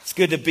It's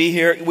good to be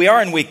here. We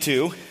are in week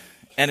 2,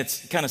 and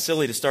it's kind of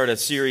silly to start a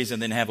series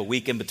and then have a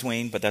week in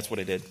between, but that's what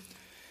I did.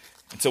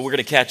 And so we're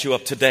going to catch you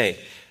up today.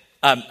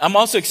 I'm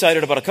also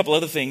excited about a couple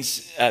other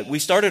things. We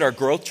started our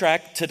growth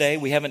track today.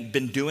 We haven't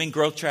been doing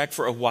growth track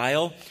for a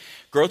while.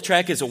 Growth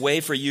track is a way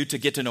for you to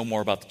get to know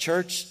more about the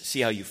church, see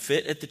how you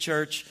fit at the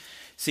church,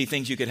 see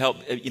things you could help,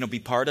 be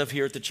part of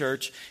here at the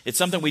church. It's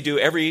something we do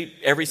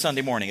every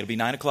Sunday morning. It'll be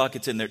 9 o'clock.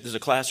 It's in there. There's a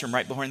classroom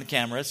right behind the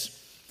cameras.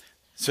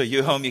 So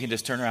you home, you can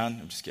just turn around.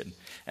 I'm just kidding.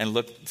 And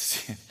look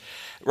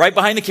right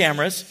behind the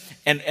cameras.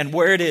 And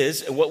where it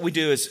is, what we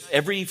do is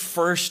every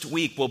first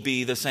week will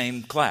be the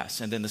same class.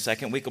 And then the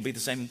second week will be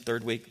the same,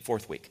 third week,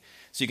 fourth week.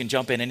 So you can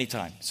jump in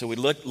anytime. So we'd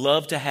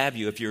love to have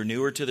you. If you're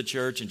newer to the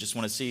church and just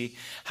want to see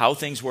how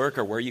things work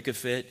or where you could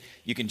fit,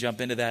 you can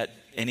jump into that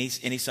any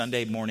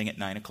Sunday morning at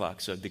 9 o'clock.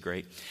 So it'd be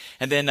great.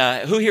 And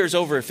then who here is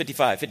over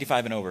 55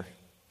 and over? Did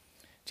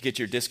you get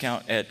your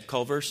discount at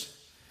Culver's?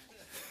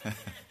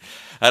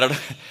 I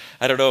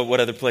don't know what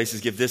other places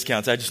give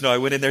discounts. I just know I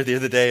went in there the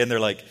other day and they're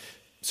like,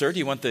 "Sir, do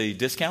you want the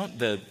discount?"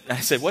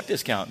 I said, "What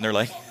discount?" And they're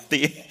like,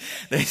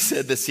 they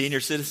said the senior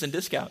citizen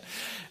discount.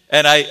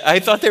 And I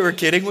thought they were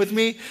kidding with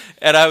me.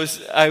 And I'm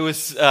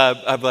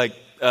like,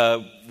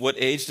 "What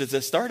age does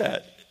this start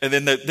at?" And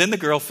then the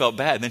girl felt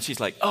bad. And then she's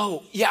like,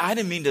 "Oh, yeah, I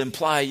didn't mean to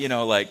imply,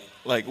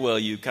 like, well,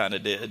 you kind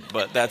of did,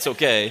 but that's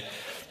okay."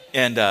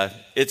 And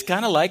it's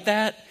kind of like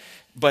that,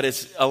 but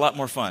it's a lot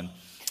more fun.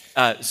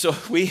 So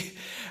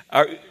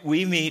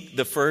we meet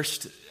the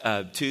first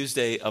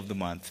Tuesday of the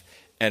month,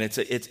 and it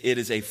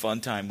is a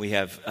fun time. We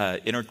have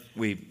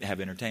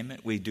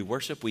entertainment, we do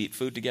worship, we eat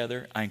food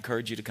together. I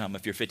encourage you to come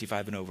if you're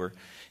 55 and over.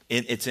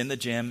 It's in the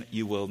gym.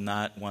 You will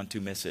not want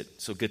to miss it.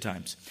 So good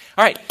times.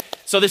 All right,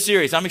 so this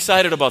series, I'm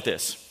excited about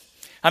this.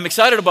 I'm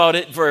excited about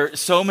it for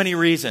so many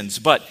reasons,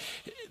 but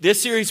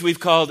this series we've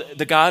called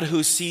The God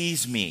Who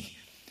Sees Me.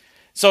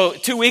 So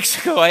 2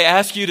 weeks ago, I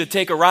asked you to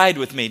take a ride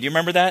with me. Do you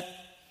remember that?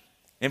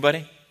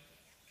 Anybody?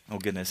 Oh,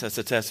 goodness, that's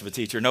the test of a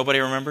teacher. Nobody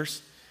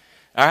remembers?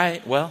 All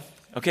right, well,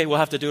 okay, we'll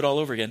have to do it all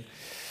over again.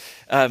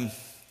 Kind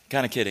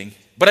of kidding.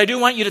 But I do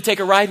want you to take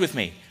a ride with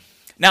me.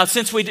 Now,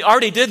 since we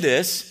already did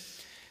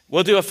this,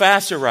 we'll do a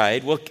faster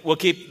ride. We'll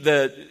keep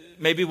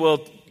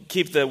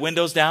the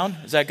windows down.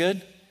 Is that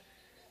good?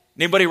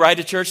 Anybody ride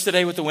to church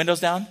today with the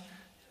windows down?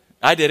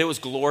 I did. It was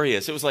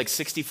glorious. It was like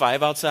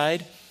 65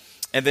 outside.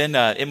 And then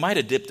it might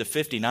have dipped to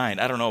 59.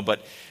 I don't know,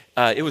 but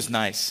it was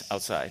nice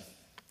outside.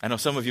 I know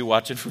some of you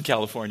watching from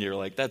California are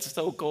like, "That's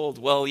so cold."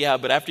 Well, yeah,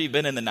 but after you've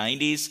been in the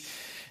 90s,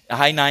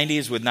 high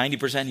 90s with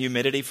 90%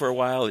 humidity for a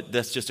while,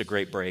 that's just a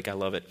great break. I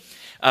love it.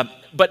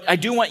 But I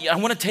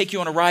want to take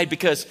you on a ride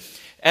because,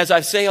 as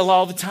I say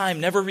all the time,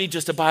 never read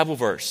just a Bible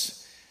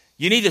verse.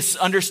 You need to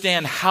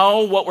understand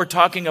how what we're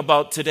talking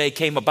about today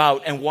came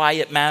about and why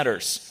it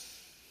matters.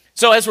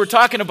 So as we're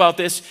talking about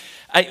this,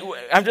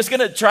 I'm just going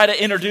to try to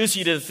introduce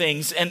you to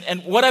things.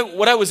 And what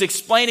I was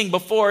explaining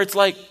before, it's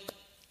like,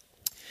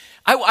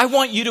 I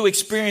want you to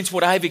experience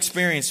what I've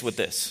experienced with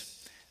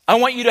this. I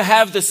want you to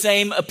have the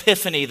same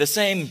epiphany, the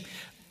same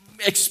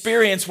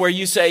experience where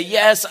you say,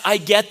 "Yes, I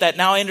get that.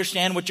 Now I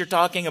understand what you're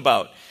talking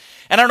about."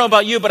 And I don't know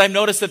about you, but I've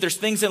noticed that there's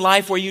things in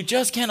life where you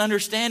just can't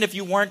understand if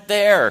you weren't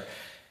there.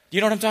 Do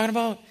you know what I'm talking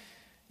about?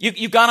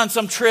 You've gone on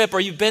some trip or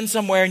you've been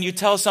somewhere and you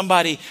tell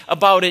somebody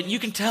about it, and you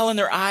can tell in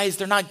their eyes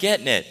they're not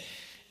getting it.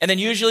 And then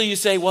usually you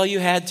say, "Well, you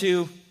had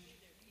to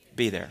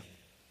be there."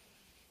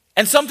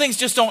 And some things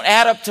just don't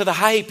add up to the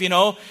hype,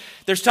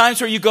 There's times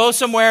where you go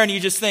somewhere and you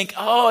just think,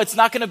 "Oh, it's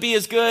not going to be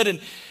as good."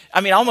 And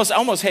I mean, I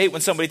almost hate when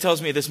somebody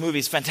tells me this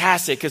movie's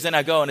fantastic, because then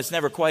I go and it's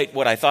never quite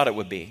what I thought it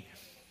would be.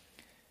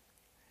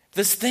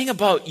 This thing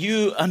about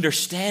you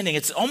understanding,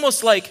 it's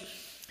almost like,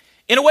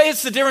 in a way,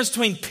 it's the difference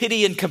between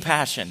pity and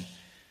compassion.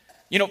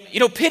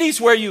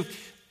 Pity's where you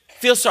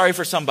feel sorry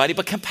for somebody,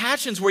 but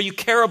compassion's where you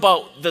care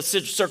about the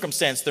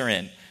circumstance they're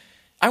in.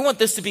 I want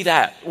this to be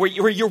that, where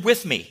you're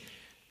with me,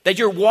 that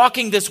you're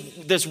walking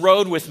this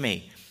road with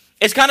me.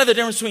 It's kind of the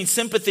difference between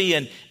sympathy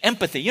and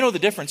empathy. You know the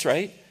difference,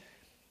 right?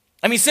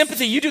 I mean,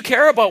 sympathy, you do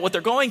care about what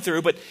they're going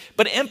through, but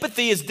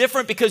empathy is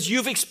different because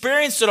you've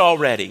experienced it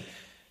already.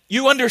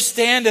 You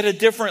understand at a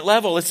different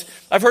level.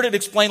 I've heard it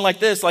explained like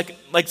this, like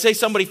say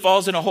somebody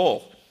falls in a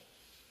hole,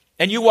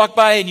 and you walk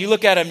by and you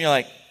look at him and you're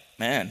like,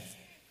 "Man,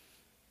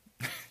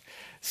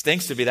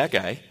 stinks to be that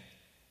guy."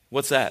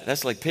 What's that?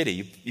 That's like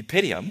pity. You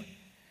pity him.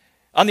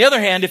 On the other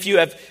hand, if you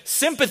have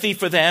sympathy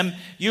for them,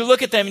 you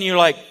look at them and you're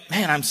like,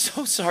 "Man, I'm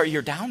so sorry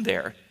you're down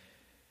there."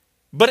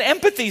 But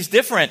empathy is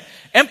different.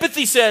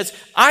 Empathy says,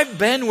 "I've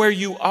been where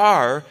you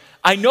are.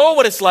 I know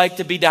what it's like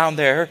to be down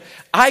there.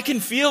 I can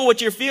feel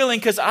what you're feeling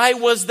because I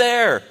was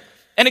there."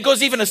 And it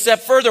goes even a step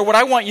further. What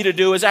I want you to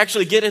do is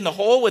actually get in the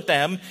hole with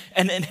them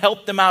and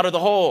help them out of the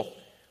hole.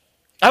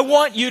 I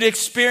want you to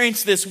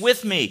experience this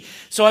with me.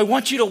 So I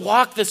want you to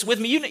walk this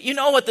with me. You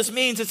know what this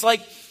means. It's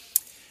like,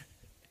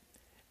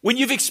 when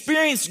you've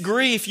experienced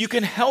grief, you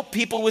can help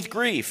people with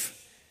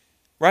grief,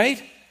 right?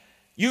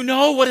 You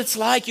know what it's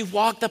like. You've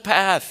walked the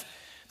path.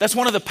 That's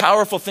one of the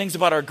powerful things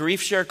about our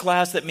Grief Share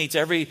class that meets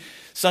every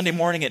Sunday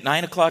morning at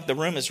 9 o'clock. The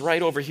room is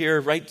right over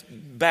here, right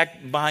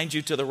back behind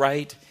you to the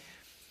right.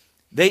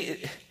 They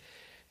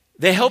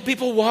help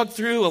people walk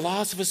through a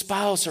loss of a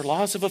spouse or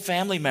loss of a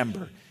family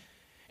member.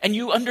 And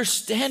you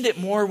understand it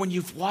more when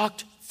you've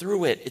walked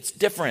through it. It's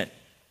different.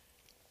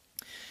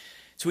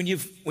 It's when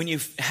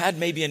you've had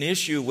maybe an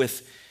issue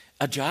with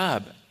a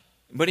job.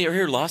 Anybody ever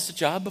here lost a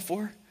job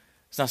before?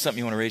 It's not something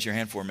you want to raise your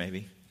hand for,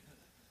 maybe.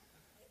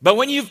 But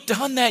when you've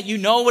done that, you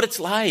know what it's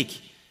like.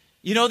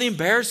 You know the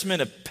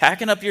embarrassment of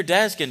packing up your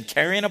desk and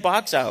carrying a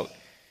box out.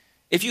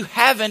 If you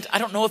haven't, I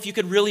don't know if you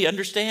could really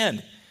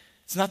understand.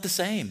 It's not the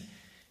same.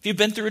 If you've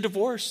been through a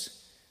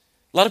divorce,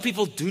 a lot of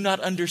people do not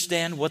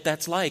understand what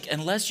that's like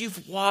unless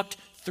you've walked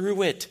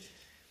through it.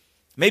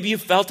 Maybe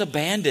you've felt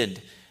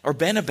abandoned or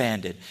been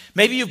abandoned.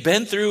 Maybe you've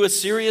been through a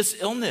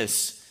serious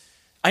illness.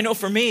 I know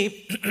for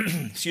me,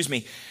 excuse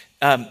me,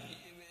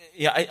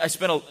 I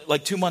spent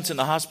like 2 months in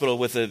the hospital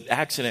with an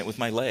accident with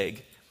my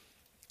leg.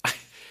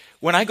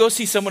 When I go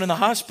see someone in the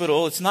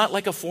hospital, it's not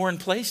like a foreign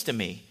place to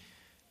me.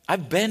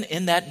 I've been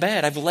in that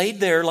bed. I've laid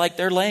there like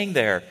they're laying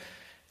there.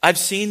 I've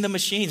seen the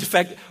machines. In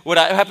fact, what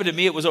happened to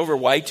me, it was over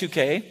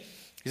Y2K.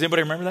 Does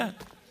anybody remember that?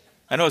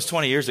 I know it's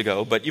 20 years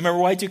ago, but you remember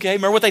Y2K?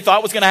 Remember what they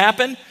thought was going to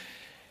happen?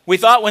 We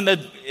thought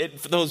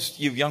for those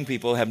you young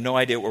people have no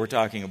idea what we're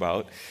talking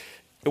about.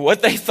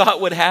 What they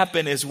thought would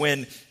happen is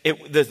when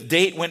the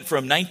date went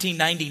from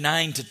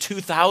 1999 to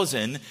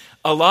 2000,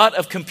 a lot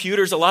of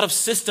computers, a lot of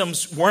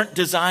systems weren't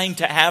designed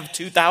to have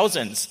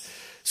 2000s.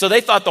 So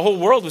they thought the whole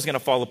world was going to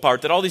fall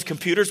apart, that all these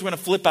computers were going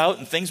to flip out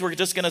and things were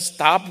just going to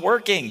stop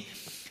working.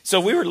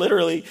 So we were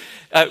literally,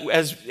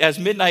 as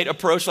midnight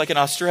approached, like in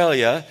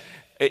Australia,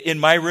 in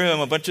my room,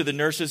 a bunch of the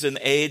nurses and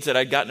aides that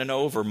I'd gotten to know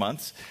over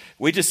months,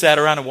 we just sat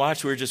around and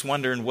watched. We were just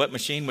wondering what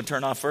machine would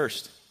turn off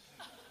first.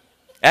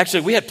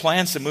 Actually, we had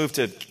plans to move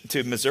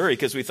to Missouri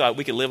because we thought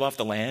we could live off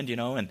the land,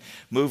 and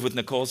move with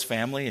Nicole's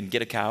family and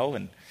get a cow.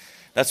 And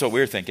that's what we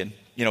were thinking,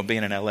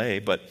 being in L.A.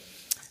 But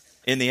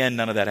in the end,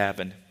 none of that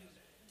happened.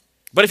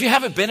 But if you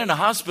haven't been in a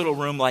hospital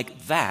room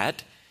like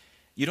that,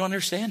 you don't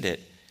understand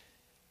it.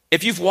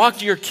 If you've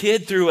walked your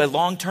kid through a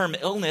long-term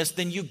illness,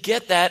 then you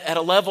get that at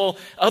a level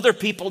other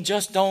people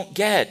just don't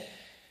get.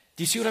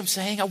 Do you see what I'm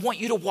saying? I want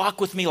you to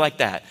walk with me like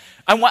that.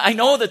 I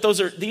know that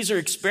these are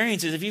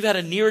experiences. If you've had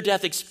a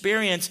near-death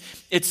experience,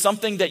 it's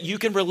something that you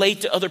can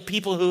relate to other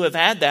people who have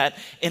had that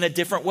in a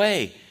different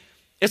way.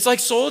 It's like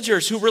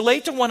soldiers who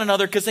relate to one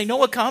another because they know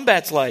what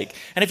combat's like.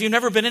 And if you've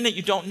never been in it,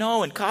 you don't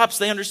know. And cops,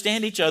 they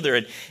understand each other.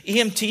 And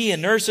EMT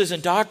and nurses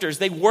and doctors,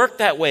 they work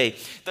that way.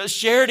 The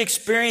shared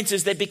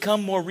experiences, they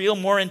become more real,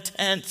 more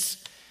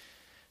intense.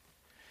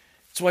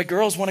 That's why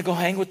girls want to go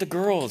hang with the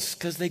girls,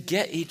 because they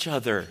get each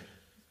other.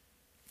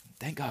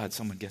 Thank God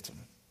someone gets them,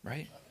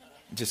 right?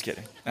 I'm just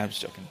kidding. I'm just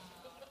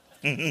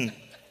joking.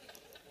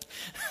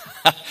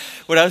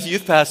 When I was a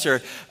youth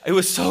pastor, it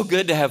was so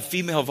good to have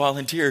female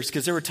volunteers,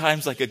 because there were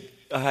times like a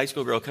high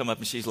school girl come up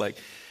and she's like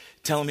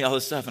telling me all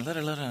this stuff and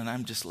and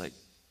I'm just like,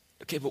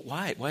 okay, but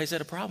why? Why is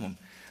that a problem?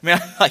 I mean,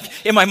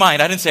 in my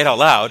mind, I didn't say it out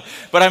loud,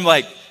 but I'm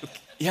like,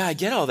 yeah, I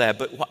get all that,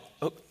 but why?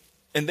 Oh.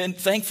 And then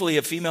thankfully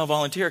a female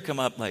volunteer come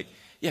up like,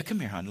 yeah, come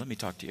here, hon, let me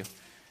talk to you.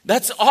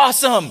 That's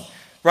awesome,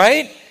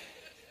 right?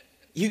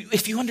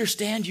 If you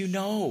understand, you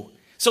know.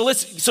 So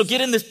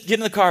get in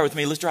the car with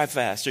me. Let's drive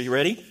fast. Are you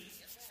ready?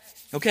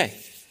 Okay.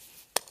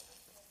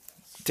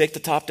 Take the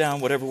top down,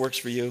 whatever works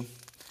for you.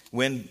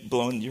 Wind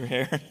blowing your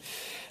hair.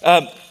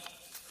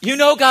 You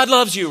know God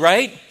loves you,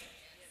 right?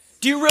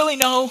 Do you really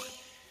know?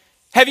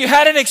 Have you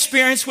had an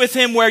experience with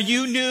him where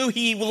you knew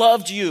he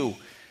loved you?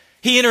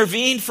 He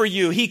intervened for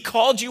you. He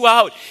called you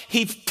out.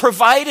 He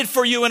provided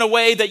for you in a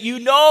way that you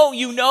know.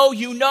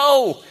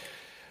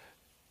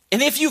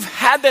 And if you've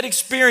had that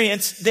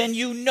experience, then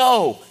you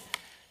know.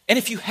 And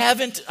if you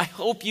haven't, I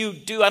hope you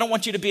do. I don't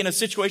want you to be in a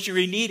situation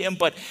where you need him,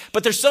 but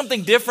there's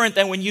something different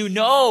than when you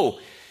know.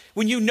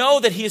 When you know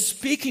that he is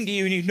speaking to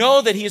you, and you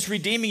know that he is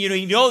redeeming you,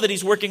 and you know that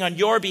he's working on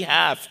your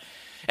behalf.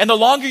 And the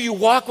longer you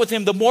walk with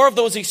him, the more of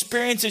those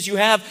experiences you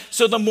have,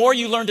 so the more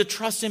you learn to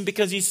trust him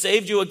because he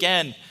saved you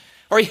again,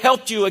 or he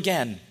helped you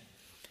again.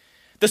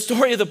 The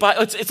story of the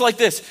Bible, it's like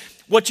this.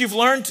 What you've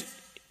learned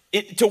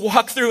to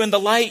walk through in the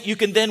light, you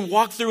can then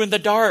walk through in the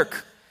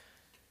dark.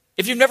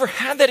 If you've never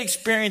had that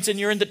experience and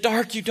you're in the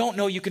dark, you don't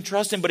know you can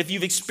trust him. But if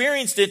you've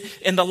experienced it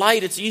in the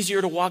light, it's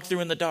easier to walk through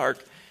in the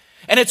dark.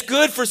 And it's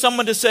good for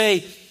someone to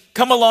say,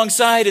 come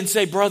alongside and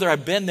say, brother,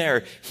 I've been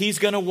there. He's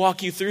going to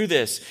walk you through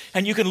this.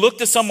 And you can look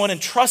to someone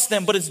and trust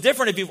them, but it's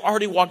different if you've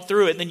already walked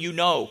through it, then you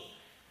know.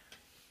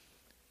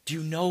 Do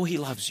you know he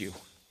loves you?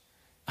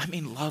 I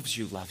mean, loves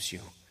you.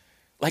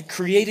 Like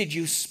created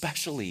you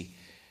specially.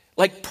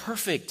 Like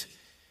perfect.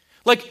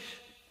 Like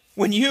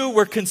when you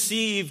were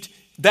conceived,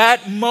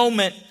 that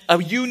moment,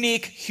 a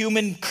unique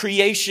human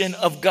creation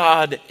of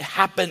God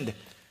happened.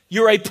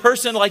 You're a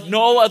person like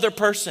no other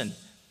person.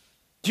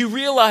 Do you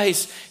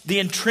realize the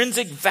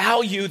intrinsic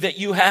value that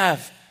you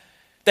have?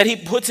 That he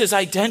puts his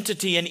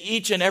identity in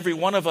each and every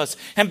one of us.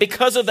 And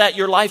because of that,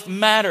 your life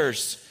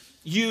matters.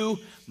 You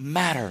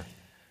matter.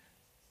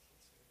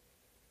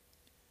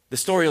 The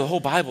story of the whole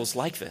Bible is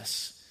like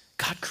this.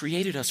 God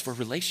created us for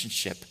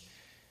relationship.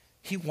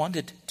 He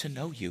wanted to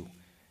know you.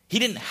 He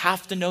didn't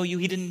have to know you.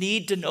 He didn't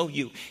need to know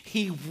you.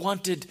 He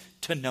wanted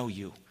to know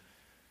you.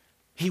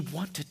 He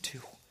wanted to.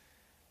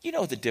 You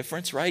know the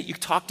difference, right? You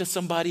talk to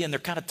somebody and they're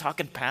kind of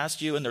talking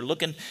past you and they're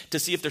looking to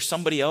see if there's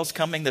somebody else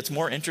coming that's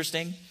more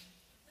interesting.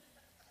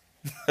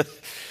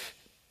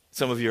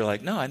 Some of you are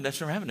like, no,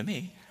 that's never happened to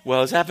me.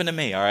 Well, it's happened to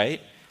me, all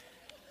right?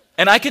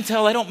 And I can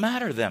tell I don't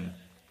matter to them.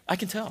 I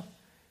can tell.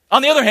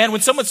 On the other hand,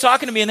 when someone's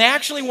talking to me and they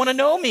actually want to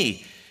know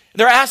me,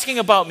 they're asking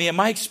about me and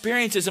my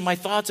experiences and my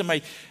thoughts and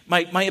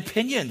my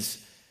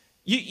opinions.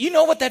 You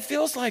know what that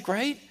feels like,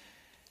 right?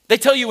 They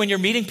tell you when you're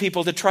meeting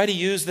people to try to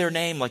use their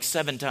name like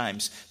 7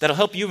 times. That'll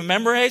help you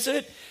memorize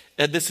it.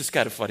 And this is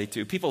kind of funny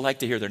too. People like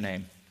to hear their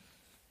name.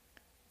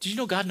 Did you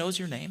know God knows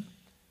your name?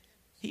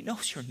 He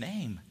knows your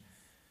name.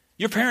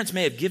 Your parents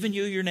may have given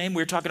you your name.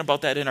 We were talking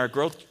about that in our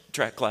growth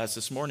track class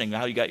this morning,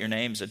 how you got your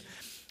names and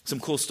some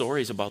cool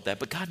stories about that.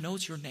 But God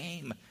knows your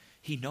name.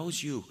 He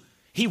knows you.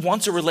 He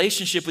wants a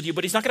relationship with you,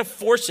 but he's not going to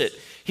force it.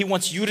 He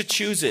wants you to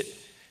choose it.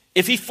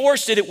 If he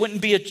forced it, it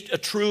wouldn't be a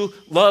true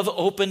love,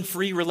 open,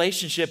 free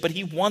relationship, but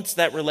he wants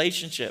that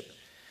relationship.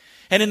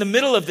 And in the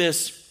middle of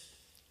this,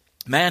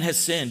 man has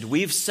sinned.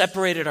 We've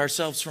separated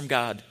ourselves from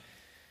God.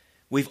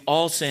 We've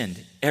all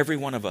sinned, every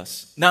one of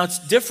us. Now, it's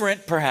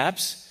different,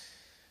 perhaps.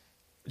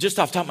 Just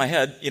off the top of my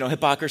head,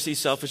 hypocrisy,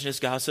 selfishness,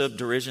 gossip,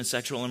 derision,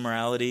 sexual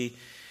immorality,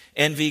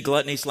 envy,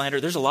 gluttony, slander.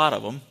 There's a lot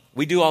of them.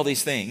 We do all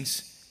these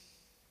things.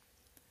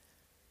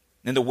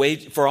 And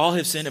for all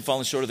have sinned and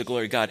fallen short of the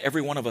glory of God.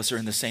 Every one of us are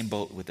in the same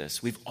boat with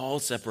this. We've all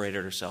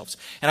separated ourselves.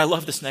 And I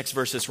love this next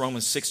verse, this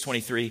Romans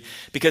 6:23,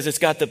 because it's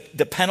got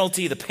the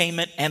penalty, the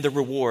payment, and the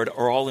reward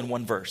are all in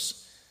one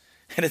verse.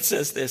 And it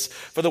says this: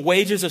 for the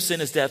wages of sin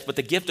is death, but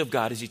the gift of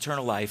God is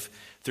eternal life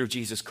through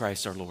Jesus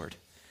Christ our Lord.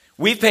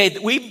 We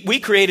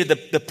created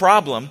the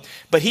problem,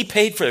 but he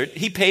paid for it.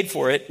 He paid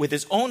for it with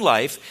his own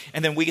life,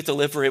 and then we get to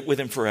live for it with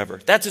him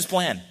forever. That's his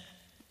plan.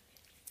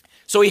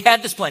 So he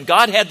had this plan.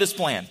 God had this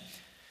plan.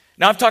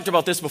 Now, I've talked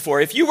about this before.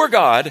 If you were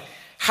God,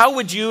 how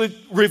would you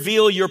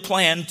reveal your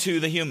plan to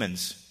the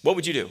humans? What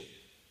would you do?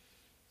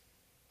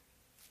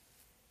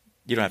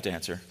 You don't have to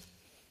answer.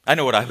 I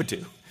know what I would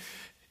do.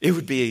 It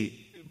would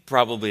be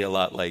probably a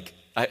lot like,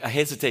 I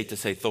hesitate to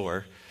say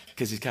Thor,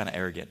 because he's kind of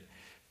arrogant.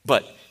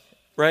 But,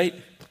 right?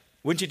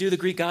 Wouldn't you do the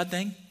Greek God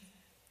thing?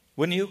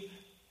 Wouldn't you?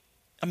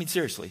 I mean,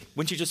 seriously.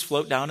 Wouldn't you just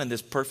float down in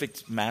this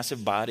perfect,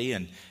 massive body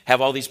and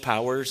have all these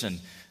powers and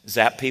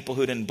zap people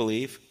who didn't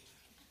believe?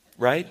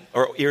 Right?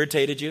 Or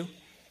irritated you?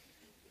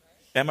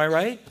 Am I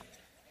right?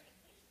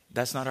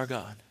 That's not our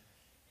God.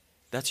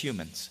 That's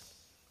humans.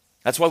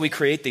 That's why we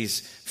create these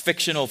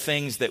fictional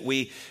things that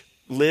we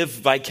live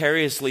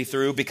vicariously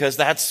through, because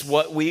that's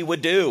what we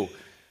would do.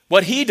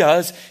 What he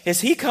does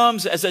is he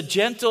comes as a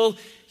gentle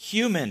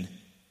human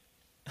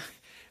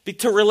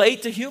to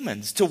relate to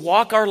humans, to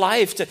walk our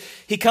life.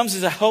 He comes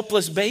as a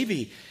helpless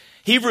baby.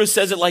 Hebrews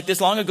says it like this: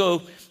 long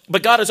ago,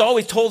 but God has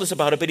always told us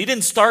about it, but he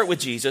didn't start with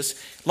Jesus.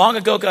 Long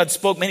ago, God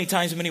spoke many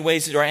times in many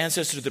ways to our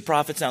ancestors, the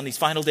prophets. Now in these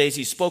final days,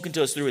 he's spoken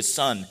to us through his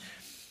Son.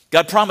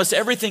 God promised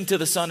everything to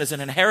the Son as an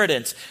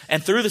inheritance,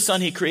 and through the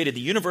Son, he created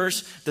the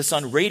universe. The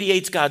Son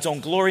radiates God's own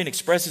glory and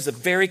expresses the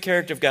very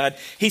character of God.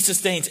 He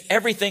sustains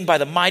everything by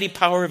the mighty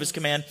power of his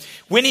command.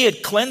 When he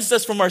had cleansed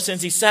us from our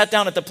sins, he sat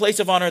down at the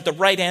place of honor at the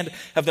right hand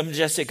of the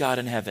majestic God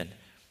in heaven.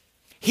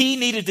 He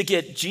needed to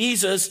get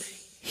Jesus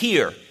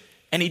here,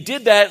 and he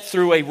did that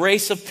through a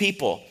race of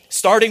people,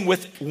 starting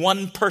with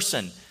one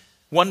person,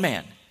 one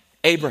man,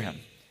 Abraham,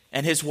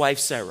 and his wife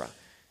Sarah.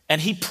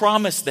 And he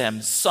promised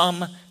them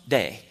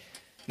someday.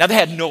 Now, they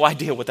had no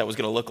idea what that was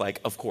going to look like,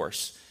 of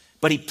course.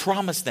 But he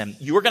promised them,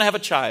 you are going to have a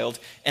child,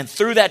 and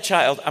through that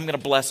child, I'm going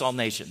to bless all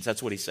nations.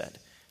 That's what he said.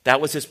 That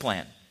was his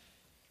plan.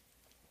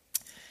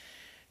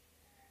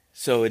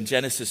 So in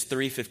Genesis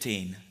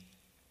 3:15,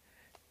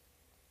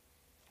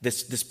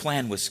 this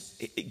plan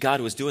was, God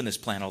was doing this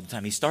plan all the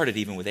time. He started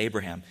even with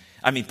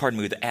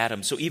with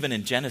Adam. So even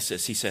in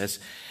Genesis, he says,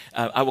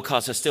 I will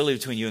cause hostility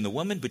between you and the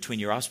woman, between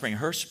your offspring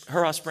and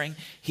her offspring.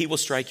 He will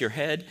strike your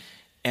head,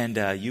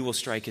 and you will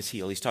strike his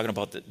heel. He's talking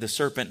about the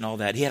serpent and all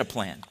that. He had a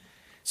plan.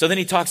 So then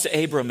he talks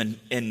to Abram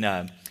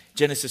in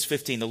Genesis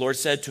 15. The Lord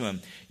said to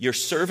him, your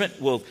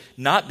servant will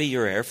not be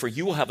your heir, for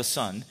you will have a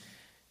son,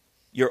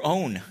 your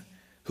own,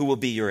 who will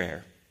be your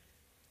heir.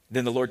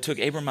 Then the Lord took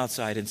Abram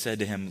outside and said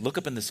to him, look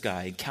up in the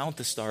sky and count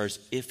the stars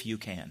if you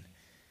can.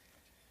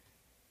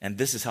 And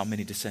this is how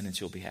many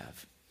descendants you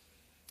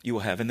will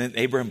have. And then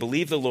Abraham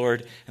believed the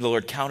Lord, and the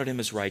Lord counted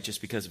him as righteous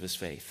because of his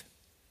faith.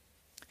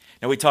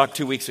 Now, we talked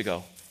 2 weeks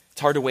ago.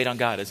 It's hard to wait on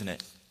God, isn't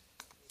it?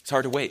 It's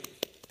hard to wait.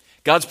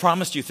 God's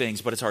promised you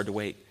things, but it's hard to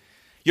wait.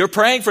 You're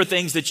praying for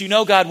things that you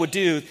know God would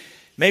do.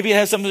 Maybe it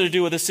has something to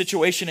do with a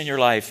situation in your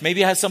life.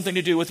 Maybe it has something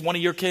to do with one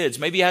of your kids.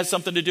 Maybe it has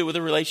something to do with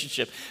a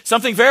relationship.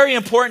 Something very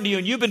important to you,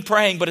 and you've been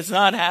praying, but it's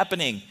not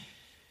happening.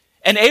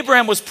 And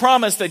Abraham was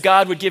promised that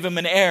God would give him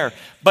an heir,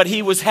 but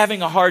he was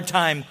having a hard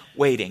time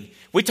waiting.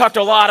 We talked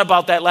a lot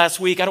about that last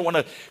week. I don't want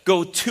to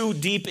go too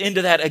deep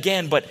into that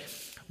again, but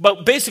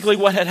But basically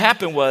what had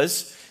happened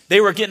was they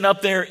were getting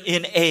up there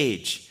in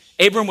age.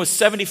 Abram was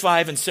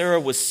 75 and Sarah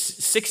was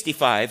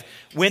 65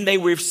 when they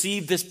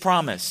received this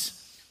promise.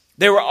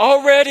 They were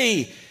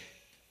already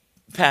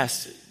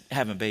past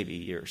having baby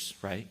years,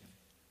 right?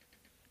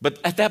 But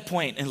at that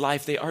point in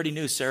life, they already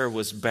knew Sarah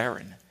was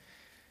barren.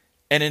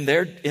 And in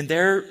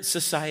their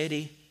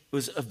society, it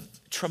was a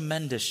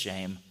tremendous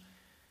shame.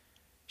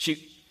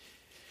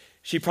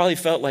 She probably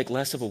felt like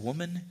less of a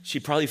woman. She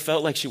probably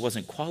felt like she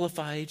wasn't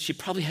qualified. She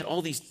probably had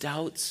all these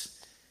doubts,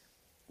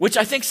 which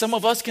I think some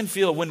of us can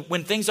feel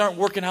when things aren't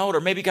working out,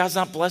 or maybe God's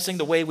not blessing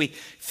the way we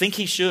think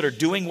he should, or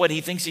doing what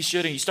he thinks he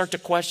should, and you start to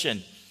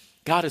question,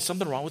 God, is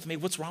something wrong with me?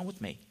 What's wrong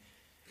with me?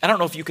 I don't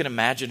know if you can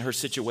imagine her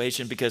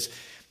situation, because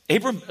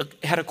Abram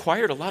had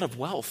acquired a lot of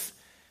wealth.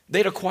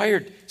 They'd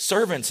acquired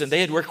servants, and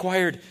they had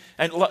acquired,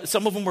 and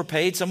some of them were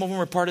paid, some of them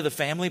were part of the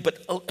family,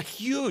 but a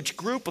huge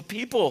group of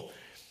people.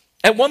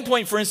 At one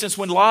point, for instance,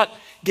 when Lot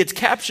gets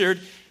captured,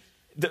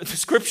 the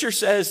scripture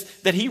says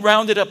that he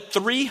rounded up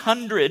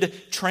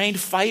 300 trained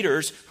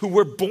fighters who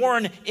were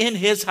born in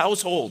his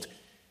household.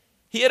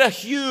 He had a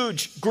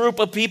huge group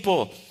of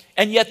people,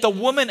 and yet the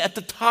woman at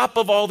the top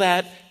of all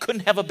that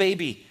couldn't have a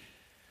baby.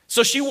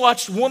 So she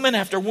watched woman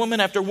after woman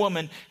after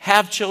woman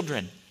have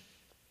children.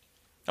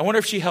 I wonder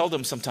if she held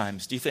them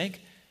sometimes. Do you think?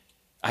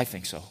 I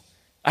think so.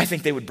 I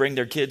think they would bring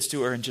their kids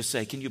to her and just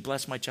say, can you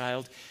bless my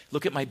child?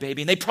 Look at my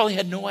baby. And they probably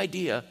had no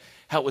idea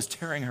how it was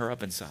tearing her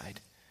up inside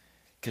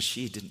because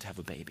she didn't have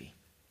a baby.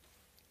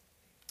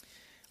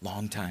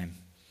 Long time.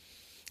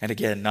 And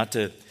again, not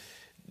to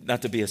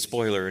be a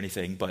spoiler or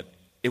anything, but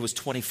it was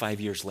 25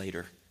 years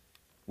later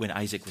when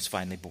Isaac was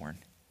finally born.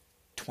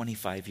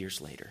 25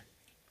 years later.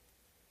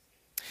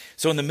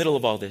 So in the middle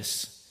of all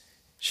this,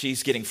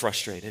 she's getting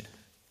frustrated.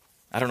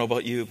 I don't know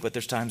about you, but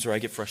there's times where I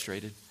get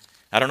frustrated.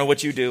 I don't know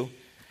what you do.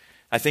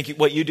 I think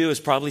what you do is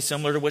probably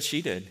similar to what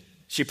she did.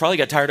 She probably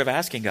got tired of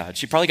asking God.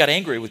 She probably got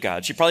angry with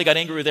God. She probably got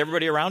angry with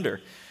everybody around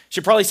her. She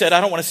probably said, I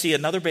don't want to see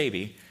another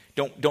baby.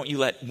 Don't you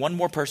let one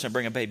more person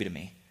bring a baby to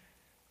me.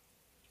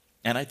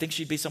 And I think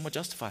she'd be somewhat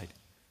justified.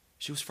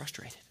 She was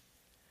frustrated.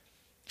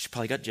 She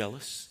probably got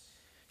jealous.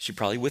 She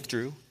probably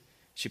withdrew.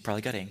 She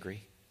probably got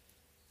angry.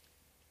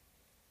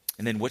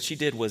 And then what she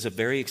did was a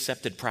very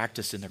accepted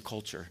practice in their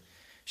culture.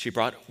 She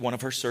brought one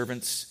of her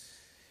servants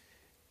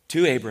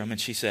to Abram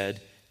and she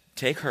said,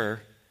 take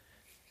her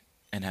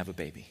and have a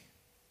baby.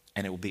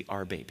 And it will be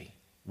our baby.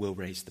 We'll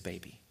raise the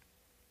baby.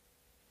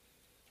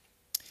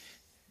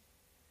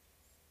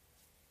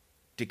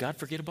 Did God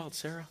forget about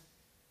Sarah?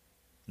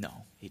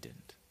 No, he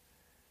didn't.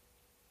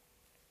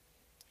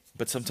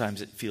 But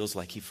sometimes it feels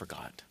like he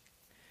forgot.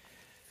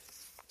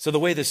 So the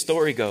way this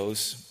story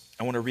goes,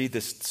 I want to read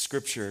this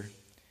scripture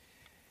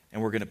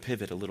and we're going to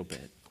pivot a little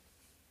bit.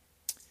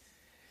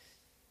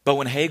 But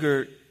when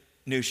Hagar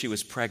knew she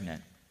was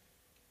pregnant,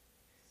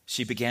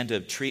 she began to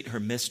treat her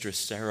mistress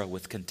Sarah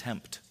with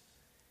contempt.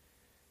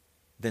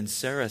 Then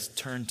Sarah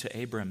turned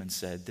to Abram and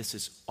said, this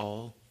is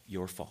all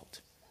your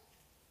fault.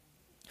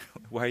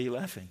 Why are you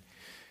laughing?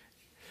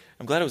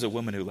 I'm glad it was a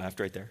woman who laughed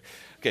right there.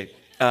 Okay.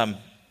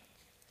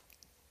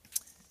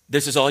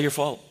 This is all your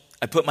fault.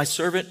 I put my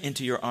servant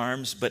into your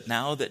arms, but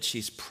now that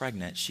she's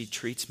pregnant, she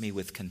treats me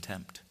with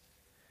contempt.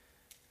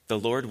 The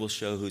Lord will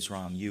show who's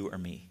wrong, you or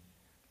me.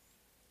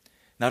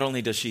 Not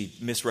only does she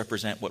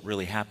misrepresent what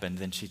really happened,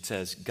 then she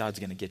says, God's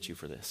going to get you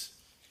for this.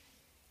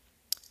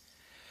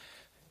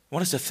 I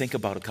want us to think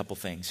about a couple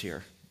things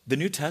here. The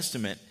New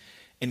Testament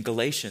in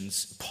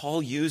Galatians,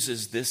 Paul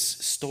uses this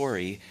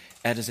story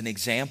as an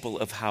example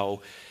of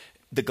how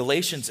the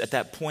Galatians at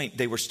that point,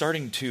 they were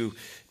starting to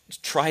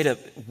try to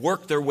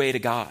work their way to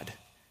God.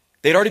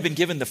 They'd already been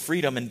given the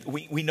freedom, and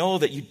we know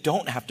that you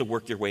don't have to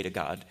work your way to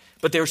God.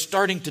 But they were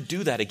starting to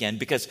do that again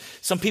because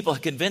some people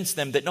had convinced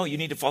them that, no, you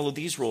need to follow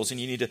these rules, and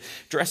you need to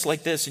dress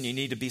like this, and you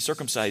need to be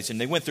circumcised. And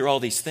they went through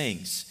all these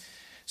things.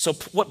 So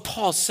what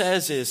Paul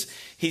says is,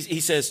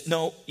 he says,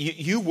 no,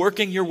 you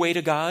working your way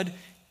to God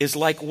is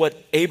like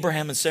what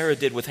Abraham and Sarah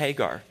did with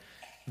Hagar.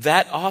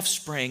 That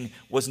offspring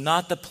was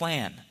not the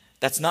plan.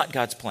 That's not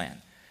God's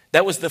plan.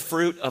 That was the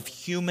fruit of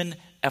human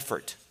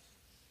effort.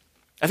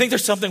 I think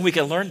there's something we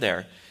can learn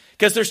there.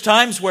 Because there's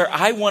times where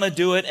I want to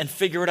do it and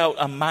figure it out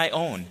on my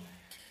own.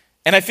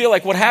 And I feel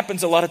like what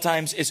happens a lot of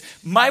times is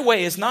my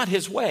way is not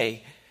his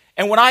way.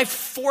 And when I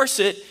force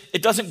it,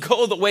 it doesn't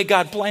go the way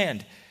God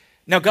planned.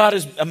 Now, God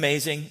is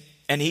amazing,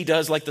 and he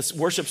does, like the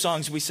worship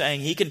songs we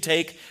sang, he can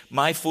take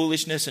my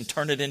foolishness and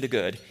turn it into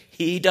good.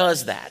 He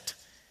does that.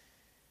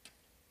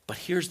 But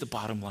here's the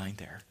bottom line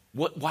there.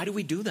 Why do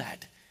we do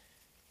that?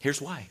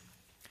 Here's why.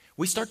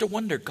 We start to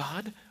wonder,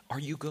 God, are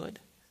you good?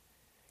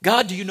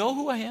 God, do you know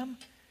who I am?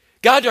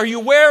 God, are you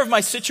aware of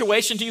my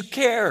situation? Do you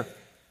care?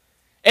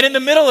 And in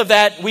the middle of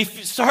that, we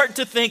start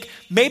to think,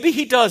 maybe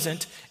he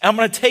doesn't, and I'm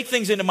going to take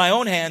things into my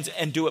own hands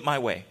and do it my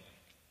way.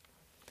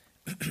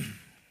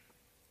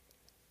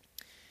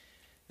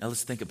 Now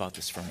let's think about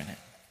this for a minute.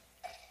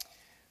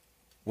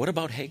 What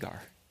about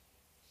Hagar?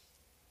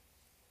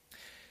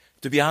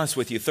 To be honest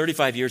with you,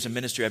 35 years of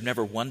ministry, I've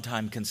never one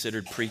time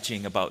considered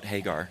preaching about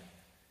Hagar.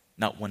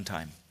 Not one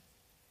time.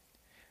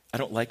 I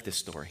don't like this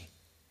story.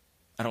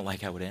 I don't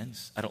like how it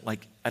ends. I don't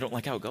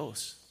like how it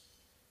goes.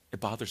 It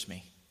bothers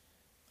me.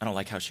 I don't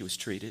like how she was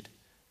treated.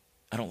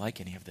 I don't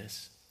like any of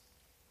this.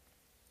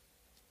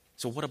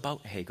 So what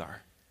about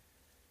Hagar?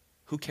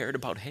 Who cared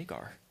about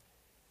Hagar?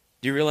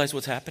 Do you realize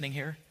what's happening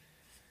here?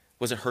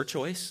 Was it her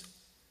choice?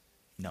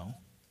 No.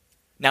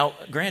 Now,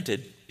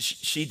 granted,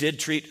 she did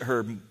treat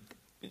her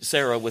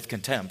Sarah with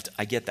contempt.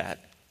 I get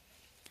that.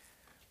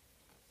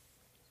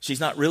 She's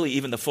not really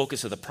even the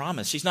focus of the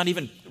promise. She's not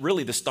even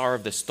really the star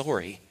of the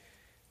story.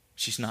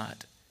 She's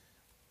not.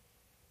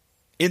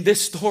 In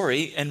this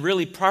story, and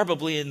really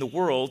probably in the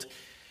world,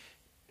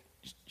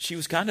 she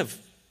was kind of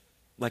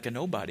like a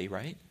nobody,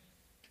 right?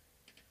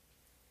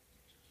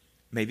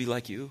 Maybe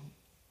like you,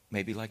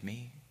 maybe like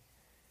me.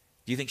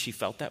 Do you think she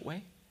felt that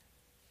way?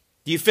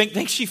 Do you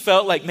think she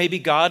felt like maybe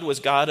God was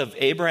God of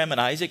Abraham and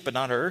Isaac, but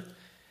not her,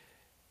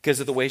 because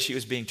of the way she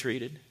was being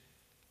treated?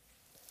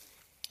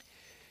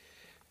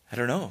 I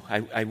don't know.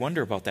 I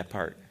wonder about that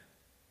part.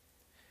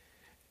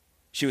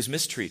 She was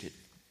mistreated.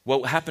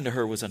 What happened to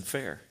her was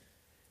unfair.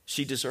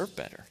 She deserved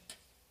better.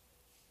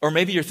 Or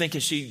maybe you're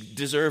thinking she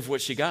deserved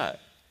what she got.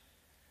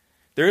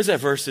 There is that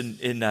verse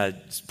in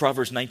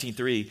Proverbs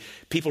 19:3,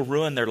 people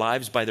ruin their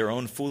lives by their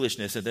own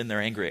foolishness and then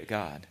they're angry at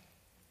God.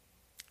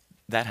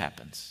 That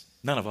happens.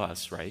 None of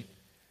us, right?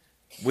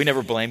 We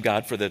never blame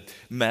God for the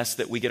mess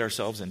that we get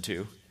ourselves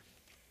into.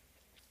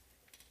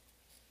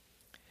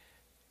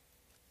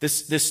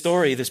 This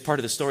story, this part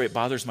of the story, it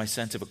bothers my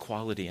sense of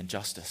equality and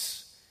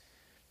justice.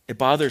 It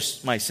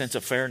bothers my sense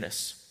of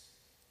fairness.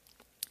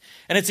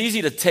 And it's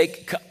easy to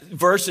take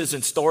verses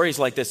and stories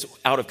like this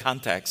out of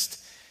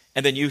context,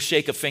 and then you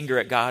shake a finger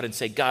at God and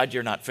say, God,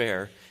 you're not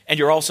fair. And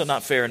you're also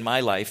not fair in my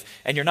life.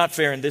 And you're not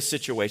fair in this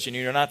situation.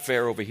 And you're not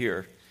fair over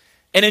here.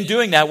 And in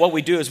doing that, what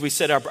we do is we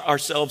set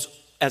ourselves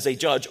as a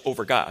judge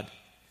over God.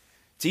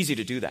 It's easy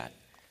to do that.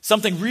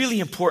 Something really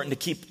important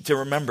to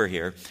remember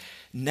here.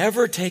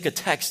 Never take a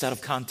text out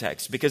of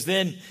context, because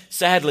then,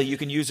 sadly, you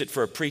can use it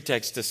for a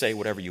pretext to say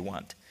whatever you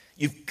want.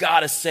 You've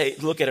got to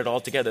look at it all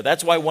together.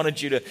 That's why I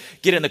wanted you to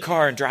get in the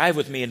car and drive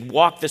with me and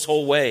walk this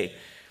whole way.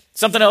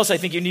 Something else I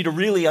think you need to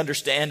really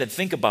understand and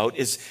think about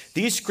is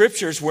these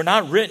scriptures were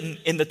not written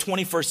in the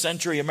 21st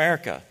century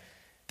America.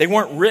 They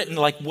weren't written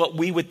like what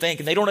we would think,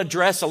 and they don't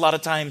address a lot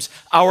of times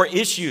our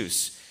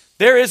issues.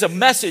 There is a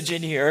message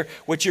in here,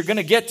 which you're going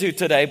to get to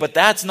today, but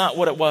that's not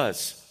what it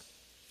was.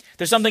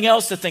 There's something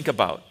else to think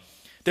about.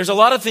 There's a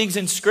lot of things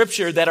in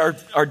Scripture that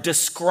are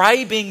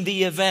describing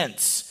the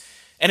events.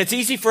 And it's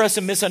easy for us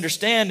to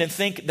misunderstand and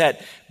think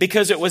that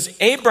because it was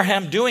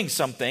Abraham doing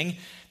something,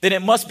 then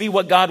it must be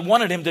what God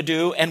wanted him to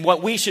do and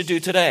what we should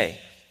do today.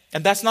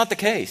 And that's not the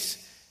case.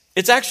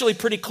 It's actually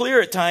pretty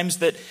clear at times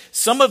that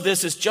some of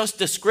this is just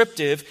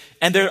descriptive,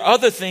 and there are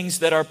other things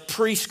that are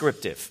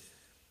prescriptive.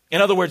 In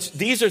other words,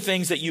 these are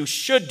things that you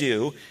should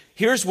do.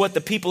 Here's what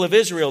the people of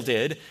Israel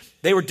did.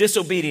 They were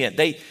disobedient.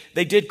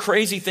 They did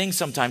crazy things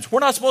sometimes. We're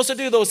not supposed to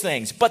do those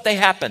things, but they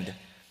happened.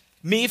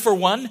 Me, for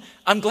one,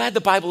 I'm glad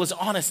the Bible is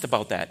honest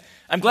about that.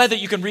 I'm glad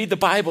that you can read the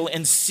Bible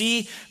and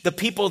see the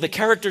people, the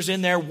characters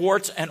in there,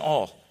 warts and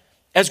all.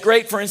 As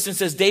great, for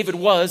instance, as David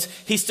was,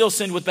 he still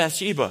sinned with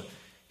Bathsheba.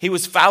 He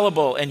was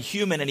fallible and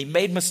human, and he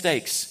made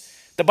mistakes.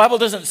 The Bible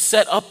doesn't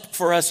set up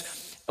for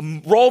us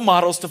role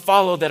models to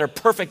follow that are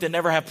perfect and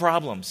never have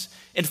problems.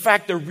 In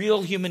fact, they're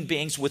real human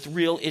beings with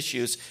real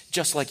issues,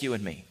 just like you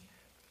and me.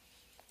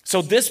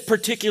 So this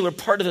particular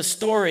part of the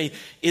story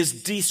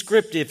is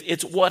descriptive.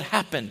 It's what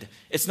happened.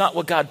 It's not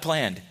what God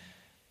planned.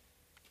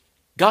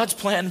 God's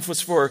plan was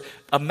for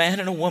a man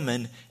and a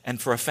woman and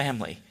for a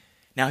family.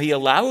 Now, he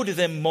allowed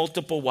them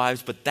multiple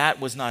wives, but that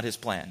was not his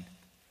plan.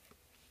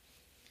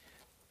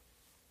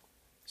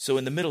 So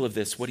in the middle of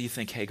this, what do you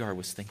think Hagar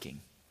was thinking?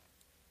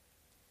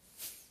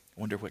 I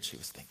wonder what she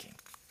was thinking.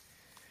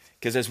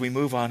 Because as we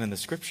move on in the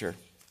scripture,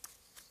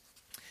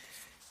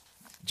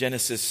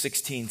 Genesis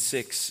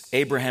 16:6,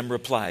 Abraham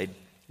replied,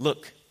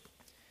 look,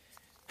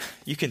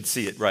 you can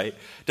see it, right?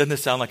 Doesn't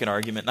this sound like an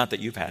argument? Not that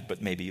you've had,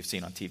 but maybe you've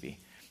seen on TV,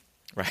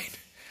 right?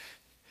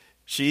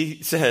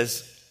 She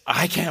says,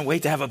 I can't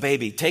wait to have a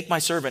baby. Take my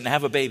servant and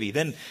have a baby.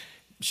 Then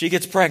she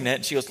gets pregnant.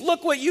 And she goes,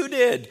 look what you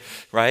did,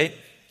 right?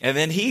 And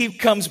then he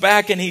comes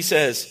back and he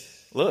says,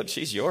 look,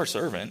 she's your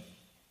servant.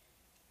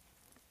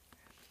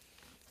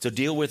 So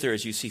deal with her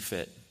as you see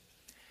fit.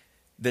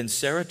 Then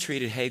Sarah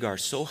treated Hagar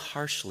so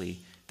harshly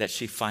that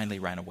she finally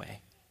ran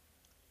away.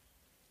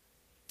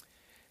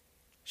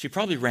 She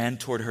probably ran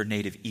toward her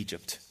native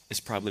Egypt, is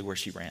probably where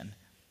she ran.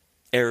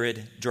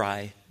 Arid,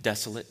 dry,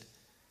 desolate,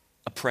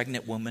 a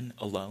pregnant woman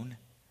alone.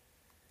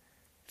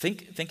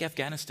 Think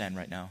Afghanistan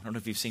right now. I don't know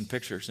if you've seen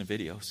pictures and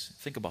videos.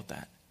 Think about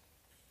that.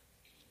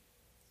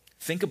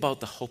 Think about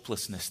the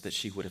hopelessness that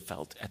she would have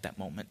felt at that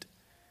moment.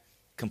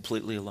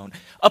 Completely alone.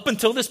 Up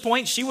until this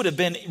point, she would have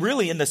been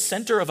really in the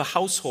center of a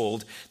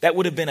household that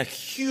would have been a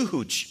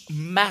huge,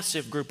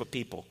 massive group of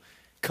people.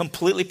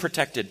 Completely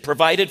protected,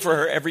 provided for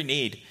her every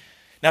need.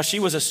 Now, she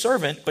was a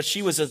servant, but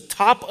she was at the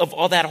top of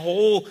all that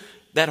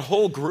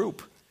whole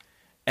group.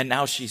 And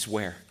now she's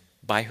where?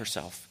 By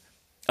herself.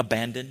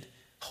 Abandoned,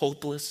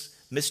 hopeless,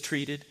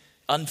 mistreated,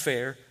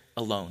 unfair,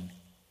 alone.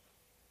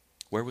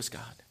 Where was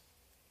God?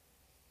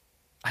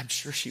 I'm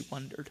sure she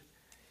wondered.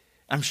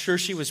 I'm sure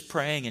she was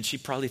praying and she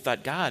probably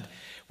thought, God,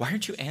 why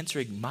aren't you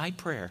answering my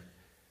prayer?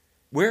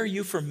 Where are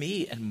you for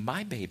me and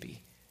my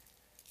baby?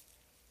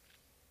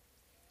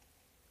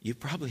 You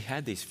probably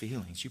had these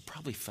feelings. You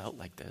probably felt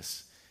like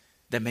this,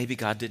 that maybe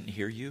God didn't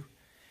hear you.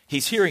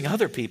 He's hearing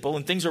other people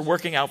and things are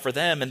working out for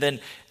them. And then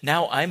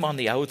now I'm on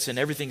the outs and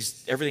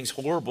everything's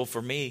horrible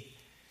for me.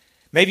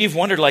 Maybe you've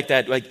wondered like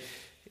that, like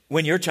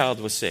when your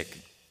child was sick,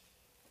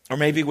 or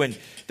maybe when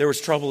there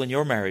was trouble in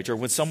your marriage, or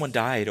when someone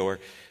died, or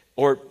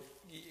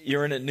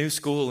you're in a new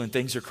school and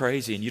things are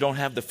crazy and you don't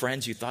have the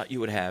friends you thought you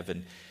would have.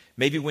 And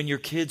maybe when your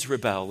kids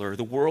rebel or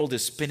the world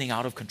is spinning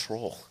out of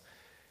control,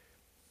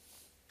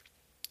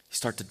 you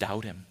start to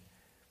doubt him.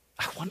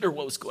 I wonder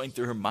what was going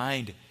through her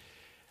mind.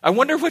 I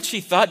wonder what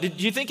she thought.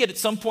 Did you think at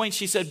some point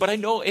she said, but I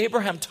know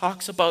Abraham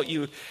talks about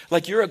you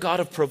like you're a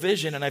God of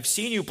provision and I've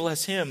seen you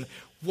bless him.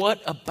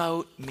 What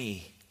about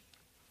me?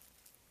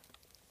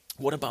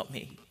 What about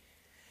me?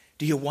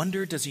 Do you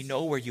wonder, does he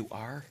know where you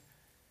are?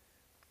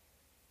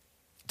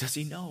 Does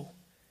he know?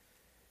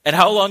 And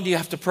how long do you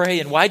have to pray?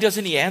 And why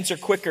doesn't he answer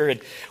quicker? And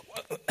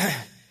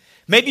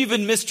maybe you've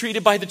been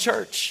mistreated by the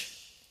church,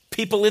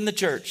 people in the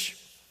church,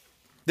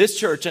 this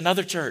church,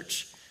 another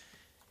church.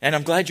 And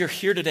I'm glad you're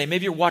here today.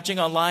 Maybe you're watching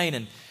online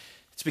and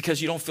it's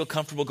because you don't feel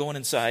comfortable going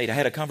inside. I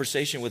had a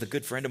conversation with a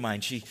good friend of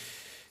mine. She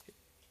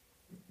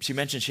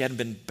mentioned she hadn't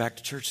been back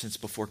to church since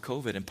before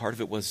COVID, and part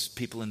of it was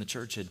people in the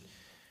church had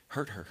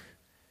hurt her.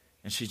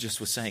 And she just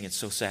was saying it's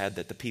so sad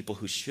that the people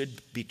who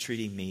should be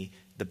treating me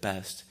the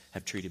best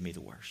have treated me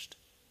the worst.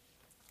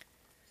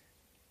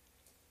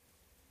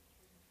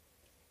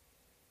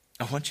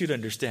 I want you to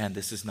understand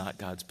this is not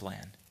God's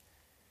plan.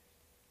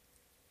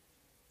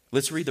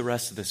 Let's read the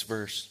rest of this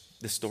verse,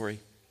 this story.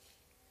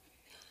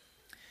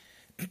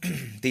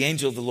 The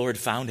angel of the Lord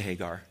found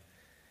Hagar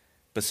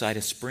beside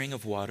a spring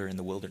of water in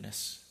the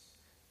wilderness,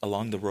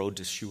 along the road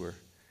to Shur.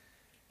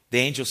 The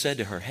angel said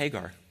to her,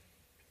 Hagar,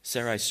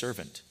 Sarai's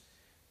servant,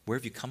 where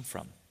have you come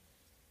from?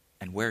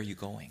 And where are you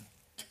going?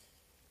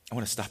 I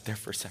want to stop there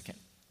for a second.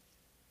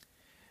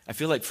 I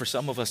feel like for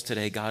some of us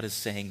today, God is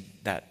saying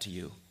that to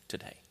you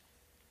today.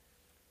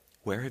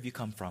 Where have you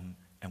come from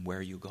and where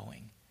are you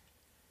going?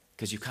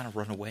 Because you kind of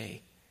run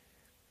away.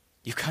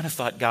 You kind of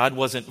thought God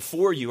wasn't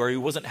for you, or he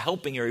wasn't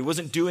helping you, or he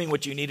wasn't doing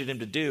what you needed him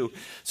to do.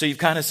 So you've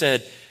kind of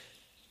said,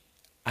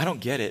 I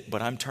don't get it,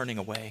 but I'm turning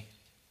away.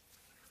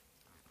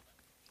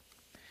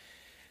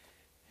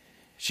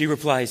 She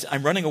replies,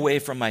 I'm running away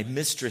from my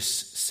mistress,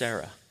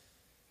 Sarah.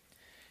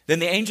 Then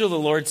the angel of the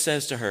Lord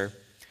says to her,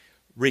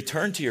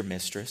 return to your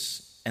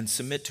mistress and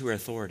submit to her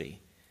authority.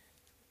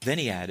 Then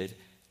he added,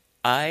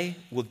 I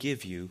will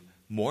give you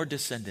more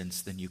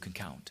descendants than you can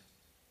count.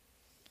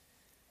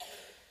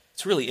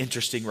 It's really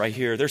interesting right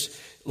here. There's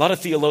a lot of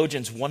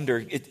theologians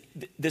wonder,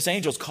 this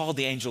angel's called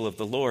the angel of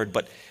the Lord,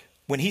 but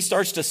when he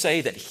starts to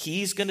say that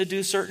he's going to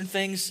do certain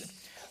things,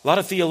 a lot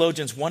of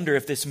theologians wonder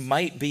if this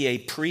might be a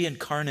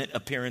pre-incarnate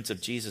appearance of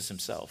Jesus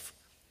himself.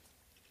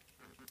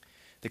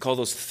 They call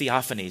those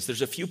theophanies.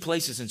 There's a few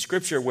places in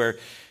Scripture where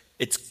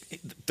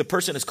the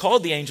person is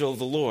called the angel of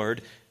the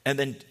Lord and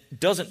then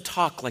doesn't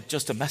talk like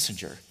just a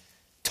messenger.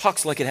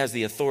 Talks like it has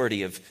the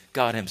authority of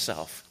God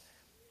himself.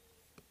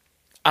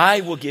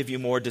 I will give you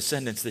more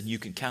descendants than you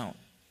can count.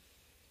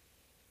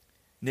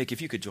 Nick,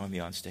 if you could join me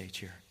on stage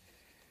here.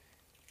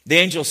 The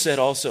angel said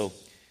also,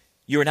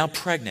 you are now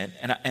pregnant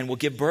and will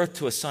give birth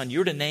to a son.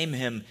 You're to name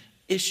him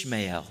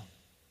Ishmael,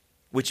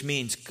 which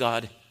means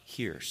God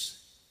hears.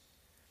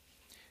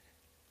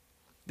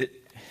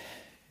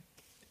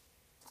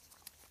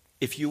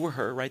 If you were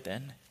her right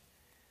then,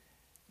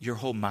 your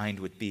whole mind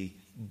would be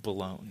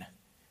blown.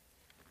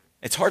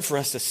 It's hard for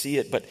us to see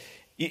it, but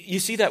you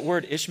see that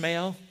word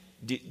Ishmael?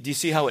 Do you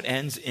see how it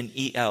ends in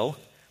E-L?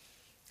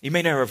 You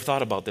may never have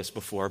thought about this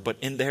before, but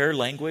in their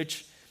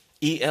language,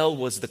 E-L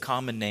was the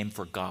common name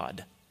for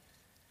God.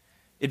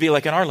 It'd be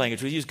like in our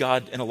language, we use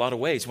God in a lot of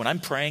ways. When I'm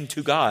praying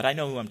to God, I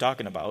know who I'm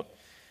talking about,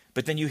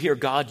 but then you hear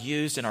God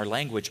used in our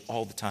language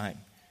all the time.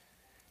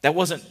 That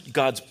wasn't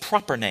God's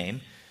proper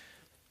name,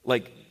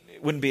 like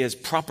it wouldn't be his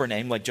proper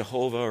name like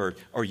Jehovah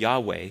or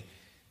Yahweh,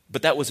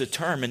 but that was a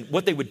term, and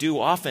what they would do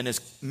often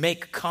is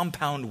make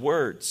compound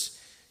words.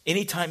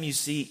 Anytime you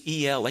see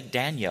E-L, like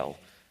Daniel,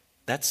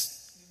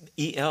 that's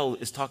E-L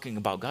is talking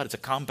about God. It's a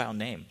compound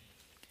name.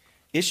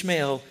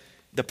 Ishmael,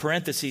 the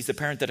parentheses, the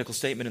parenthetical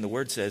statement in the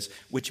word says,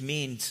 which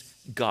means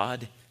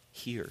God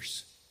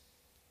hears.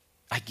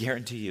 I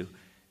guarantee you,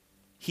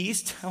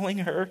 he's telling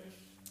her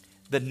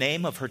the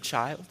name of her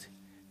child,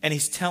 and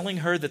he's telling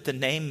her that the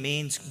name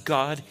means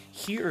God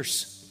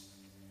hears.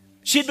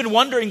 She'd been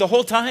wondering the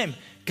whole time,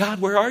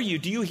 God, where are you?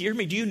 Do you hear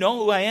me? Do you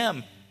know who I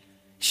am?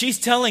 She's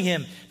telling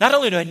him, not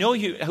only do I know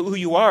who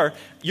you are,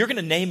 you're going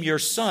to name your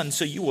son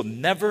so you will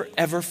never,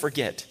 ever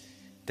forget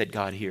that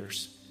God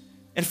hears.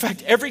 In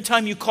fact, every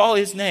time you call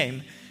his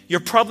name, you're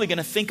probably going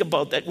to think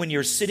about that when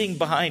you're sitting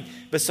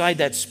beside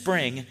that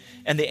spring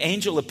and the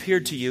angel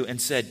appeared to you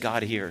and said,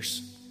 God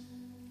hears.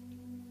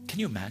 Can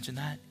you imagine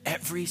that?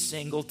 Every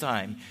single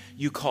time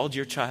you called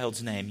your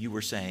child's name, you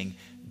were saying,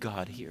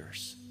 God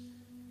hears.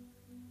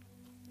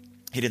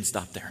 He didn't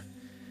stop there.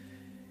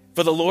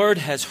 For the Lord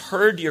has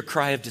heard your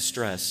cry of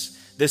distress.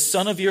 This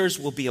son of yours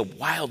will be a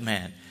wild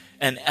man,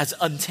 and as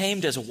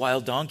untamed as a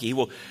wild donkey. He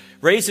will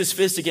raise his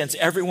fist against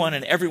everyone,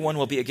 and everyone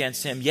will be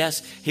against him.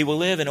 Yes, he will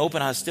live in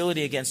open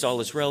hostility against all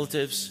his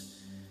relatives.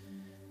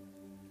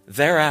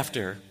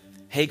 Thereafter,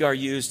 Hagar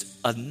used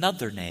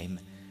another name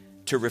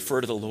to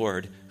refer to the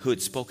Lord who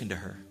had spoken to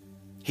her.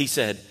 She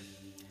said,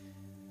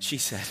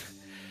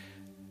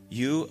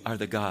 you are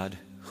the God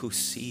who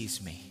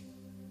sees me.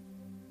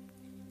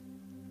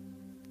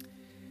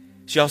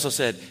 She also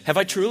said, have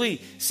I truly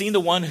seen the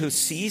one who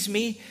sees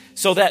me?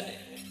 So that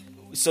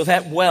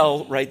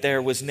well right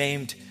there was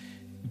named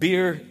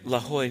Bir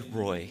Lahoi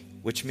Roy,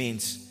 which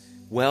means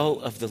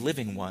well of the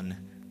living one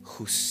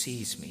who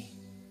sees me.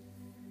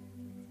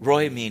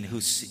 Roy means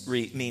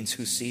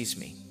who sees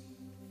me.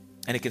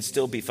 And it can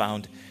still be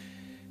found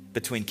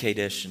between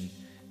Kadesh and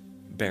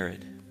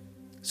Bered.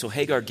 So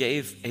Hagar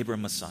gave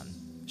Abram a son.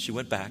 She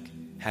went back,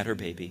 had her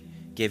baby,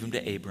 gave him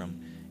to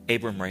Abram.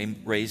 Abram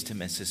raised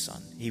him as his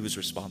son. He was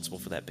responsible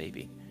for that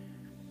baby.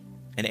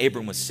 And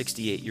Abram was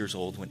 68 years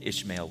old when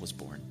Ishmael was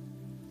born.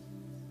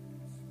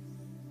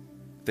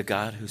 The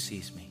God who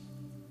sees me.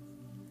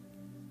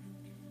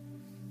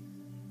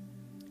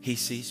 He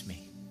sees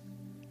me.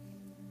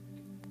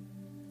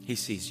 He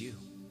sees you.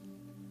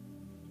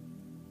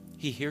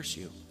 He hears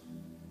you.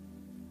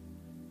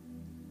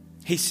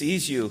 He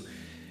sees you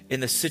in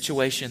the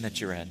situation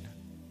that you're in.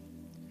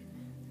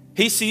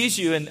 He sees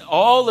you in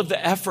all of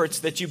the efforts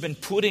that you've been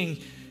putting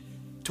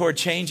toward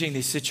changing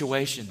these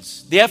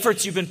situations. The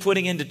efforts you've been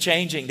putting into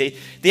changing. The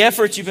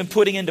efforts you've been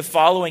putting into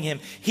following him.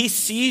 He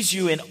sees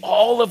you in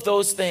all of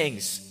those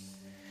things.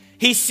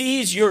 He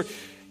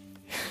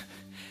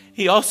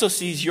also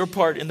sees your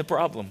part in the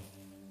problem.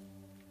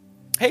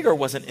 Hagar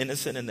wasn't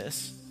innocent in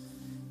this.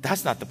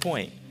 That's not the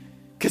point.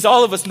 Because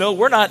all of us know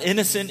we're not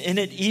innocent in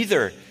it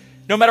either.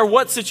 No matter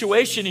what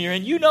situation you're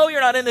in, you know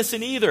you're not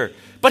innocent either.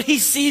 But he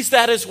sees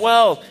that as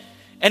well.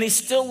 And he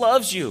still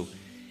loves you.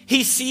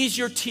 He sees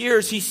your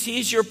tears. He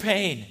sees your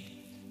pain.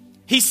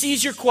 He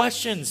sees your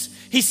questions.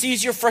 He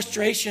sees your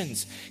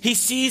frustrations. He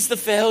sees the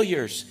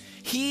failures.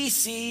 He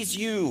sees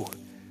you.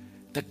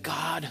 The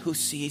God who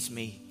sees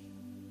me.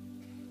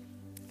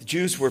 The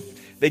Jews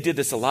they did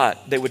this a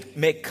lot. They would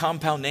make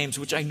compound names,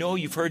 which I know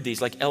you've heard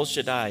these, like El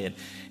Shaddai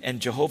and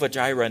Jehovah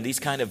Jireh, and these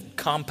kind of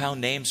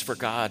compound names for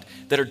God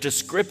that are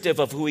descriptive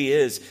of who he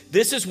is.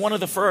 This is one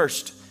of the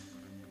first.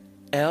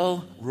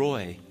 El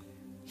Roy.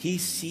 He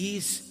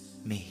sees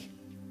me.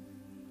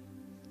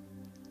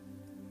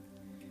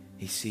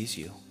 He sees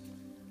you.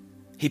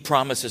 He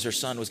promises her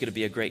son was going to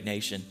be a great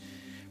nation.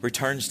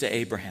 Returns to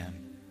Abraham.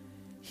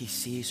 He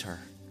sees her.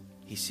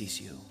 He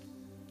sees you.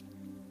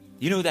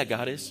 You know who that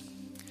God is?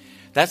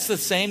 That's the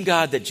same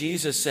God that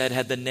Jesus said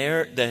had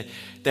the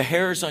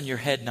hairs on your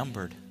head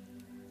numbered.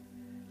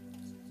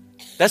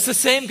 That's the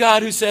same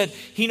God who said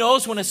he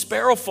knows when a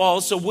sparrow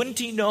falls, so wouldn't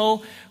he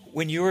know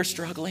when you're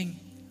struggling?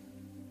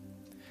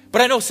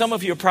 But I know some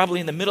of you are probably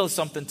in the middle of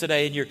something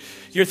today and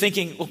you're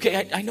thinking,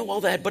 okay, I know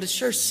all that, but it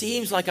sure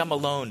seems like I'm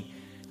alone.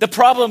 The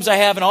problems I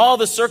have and all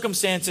the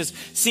circumstances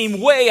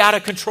seem way out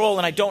of control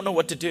and I don't know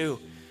what to do.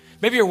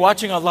 Maybe you're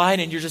watching online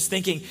and you're just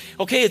thinking,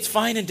 okay, it's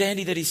fine and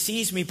dandy that he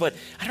sees me, but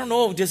I don't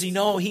know, does he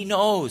know? He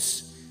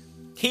knows.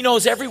 He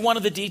knows every one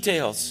of the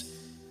details.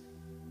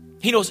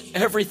 He knows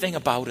everything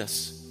about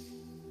us.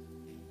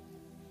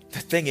 The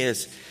thing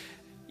is,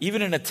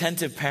 even an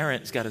attentive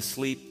parent's got to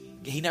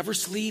sleep. He never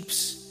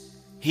sleeps.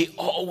 He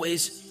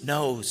always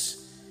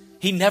knows.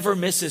 He never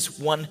misses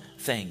one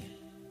thing.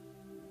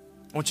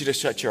 I want you to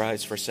shut your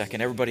eyes for a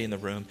second. Everybody in the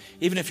room,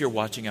 even if you're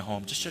watching at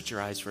home, just shut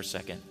your eyes for a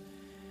second.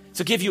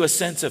 To give you a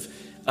sense of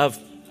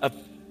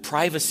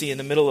privacy in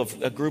the middle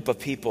of a group of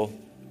people.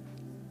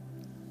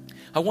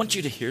 I want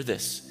you to hear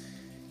this.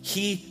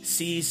 He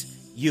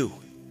sees you.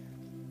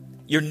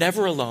 You're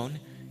never alone.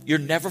 You're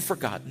never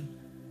forgotten.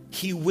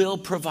 He will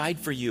provide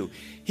for you.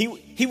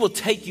 He will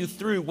take you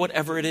through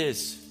whatever it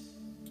is.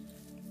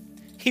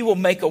 He will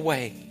make a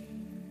way.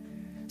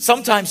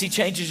 Sometimes he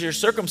changes your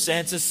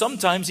circumstances.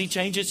 Sometimes he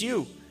changes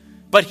you.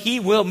 But he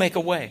will make a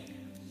way.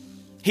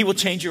 He will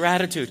change your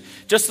attitude.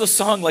 Just the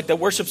song, like the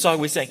worship song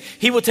we sang.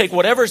 He will take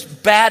whatever's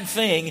bad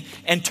thing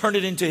and turn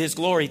it into his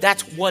glory.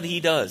 That's what he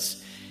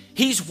does.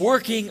 He's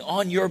working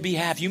on your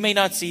behalf. You may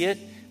not see it,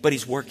 but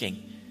he's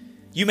working.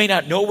 You may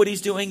not know what he's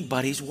doing,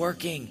 but he's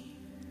working.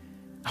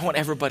 I want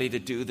everybody to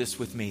do this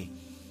with me.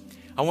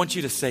 I want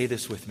you to say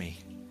this with me.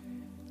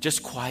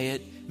 Just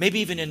quiet, maybe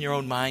even in your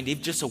own mind,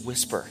 even just a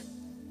whisper.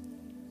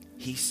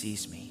 He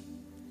sees me.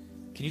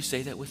 Can you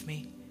say that with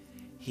me?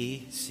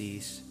 He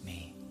sees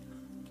me.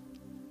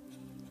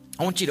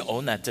 I want you to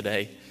own that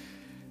today.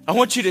 I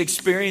want you to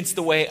experience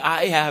the way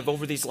I have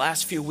over these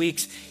last few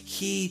weeks.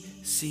 He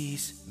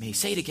sees me.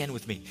 Say it again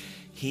with me.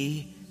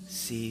 He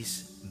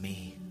sees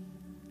me.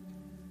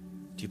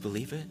 Do you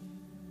believe it?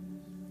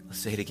 Let's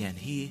say it again.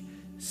 He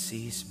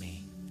sees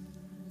me.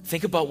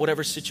 Think about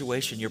whatever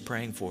situation you're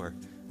praying for.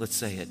 Let's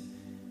say it.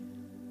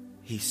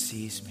 He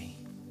sees me.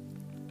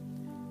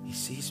 He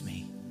sees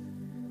me.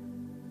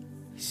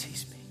 He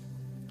sees me.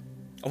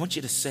 I want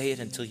you to say it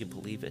until you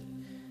believe it.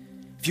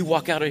 If you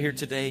walk out of here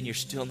today and you're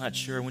still not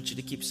sure, I want you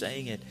to keep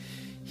saying it.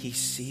 He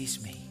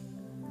sees me.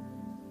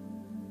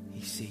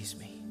 He sees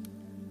me.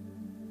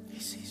 He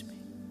sees me.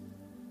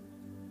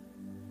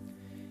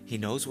 He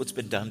knows what's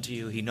been done to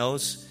you. He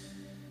knows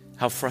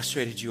how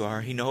frustrated you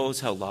are. He knows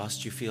how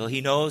lost you feel.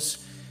 He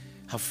knows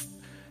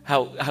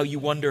how you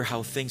wonder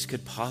how things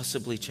could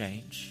possibly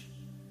change.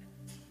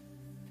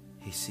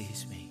 He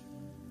sees me.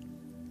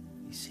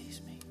 He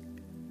sees me.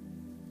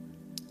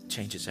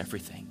 Changes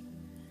everything.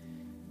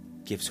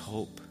 Gives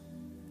hope.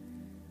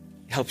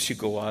 Helps you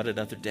go on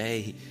another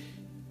day.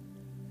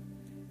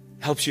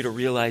 Helps you to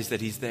realize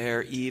that He's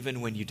there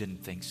even when you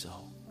didn't think so.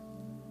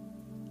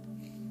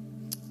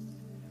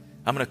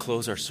 I'm going to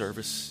close our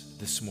service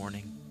this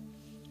morning.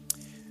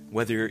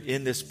 Whether you're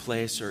in this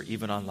place or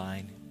even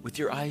online, with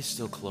your eyes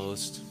still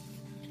closed.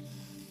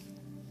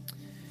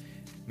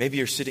 Maybe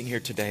you're sitting here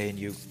today and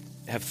you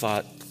have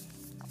thought,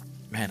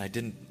 man, I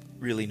didn't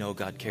really know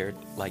God cared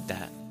like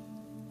that,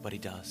 but He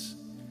does.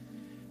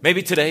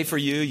 Maybe today for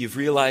you, you've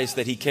realized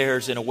that He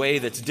cares in a way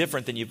that's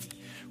different than you've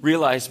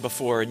realized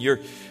before, and you're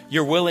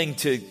willing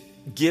to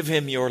give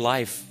Him your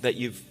life that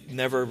you've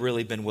never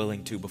really been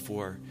willing to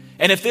before.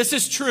 And if this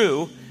is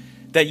true,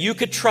 that you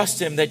could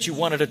trust Him, that you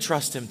wanted to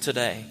trust Him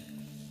today.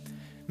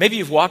 Maybe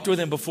you've walked with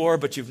Him before,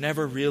 but you've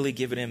never really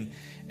given Him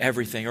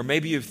everything. Or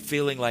maybe you're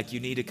feeling like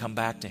you need to come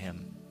back to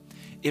Him.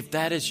 If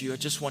that is you, I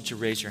just want you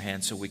to raise your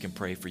hand so we can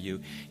pray for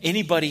you.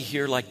 Anybody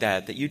here like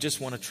that you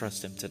just want to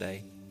trust Him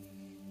today?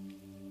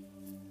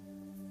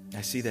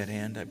 I see that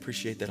hand. I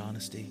appreciate that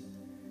honesty.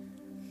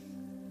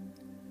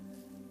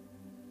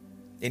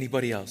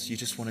 Anybody else, you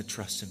just want to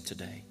trust Him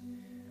today?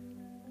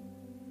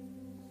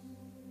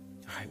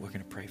 All right, we're going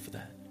to pray for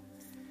that.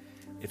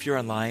 If you're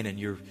online and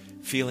you're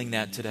feeling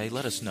that today,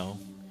 let us know.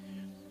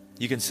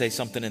 You can say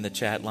something in the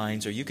chat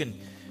lines, or you can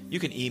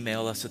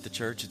email us at the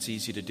church. It's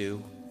easy to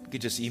do. You can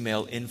just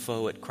email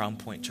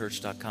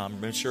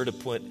info@crownpointchurch.com. Make sure to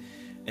put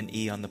an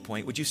E on the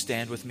point. Would you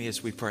stand with me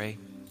as we pray?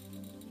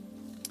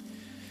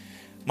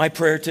 My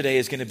prayer today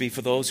is going to be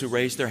for those who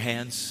raise their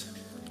hands,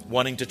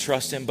 wanting to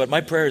trust Him, but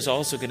my prayer is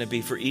also going to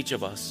be for each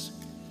of us.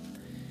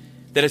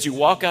 That as you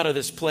walk out of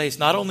this place,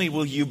 not only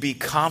will you be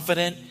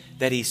confident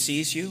that He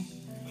sees you,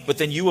 but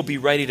then you will be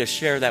ready to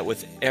share that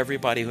with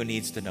everybody who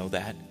needs to know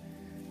that.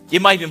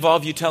 It might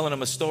involve you telling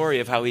them a story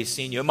of how He's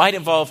seen you. It might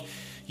involve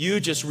you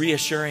just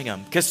reassuring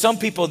them, because some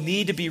people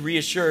need to be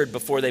reassured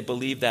before they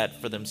believe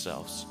that for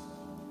themselves.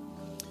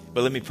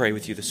 But let me pray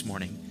with you this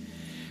morning.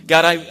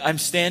 God, I'm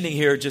standing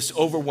here just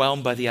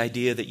overwhelmed by the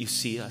idea that You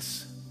see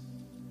us.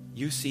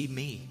 You see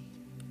me.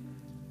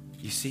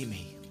 You see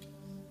me.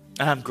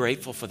 And I'm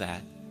grateful for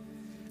that.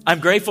 I'm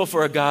grateful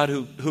for a God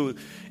who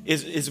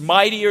is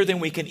mightier than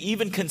we can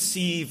even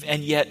conceive,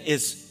 and yet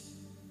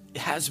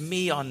has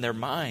me on your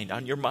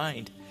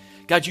mind.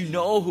 God, You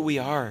know who we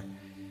are.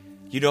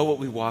 You know what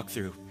we walk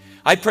through.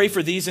 I pray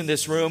for these in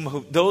this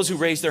room, those who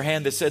raised their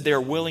hand that said they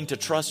are willing to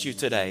trust You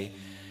today.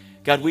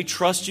 God, we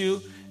trust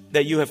You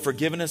that You have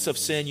forgiven us of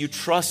sin.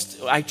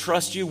 I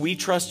trust You, we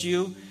trust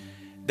You,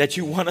 that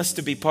You want us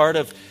to be part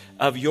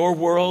of Your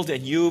world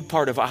and You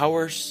part of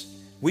ours.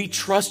 We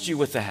trust You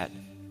with that.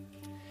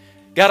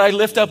 God, I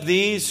lift up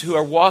these who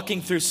are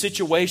walking through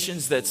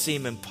situations that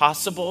seem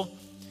impossible,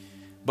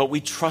 but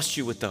we trust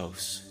You with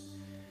those.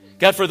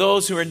 God, for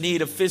those who are in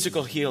need of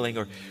physical healing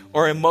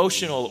or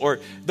emotional, or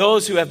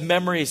those who have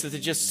memories that they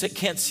just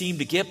can't seem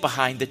to get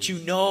behind, that You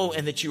know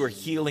and that You are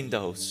healing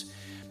those.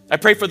 I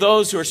pray for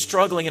those who are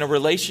struggling in a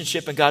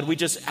relationship, and God, we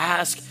just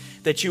ask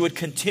that You would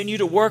continue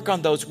to work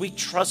on those. We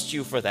trust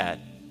You for that.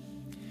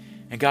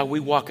 And God,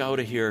 we walk out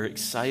of here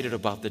excited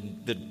about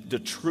the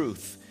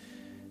truth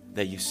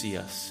that You see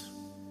us.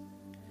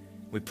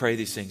 We pray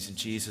these things in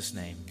Jesus'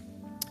 name.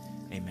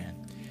 Amen.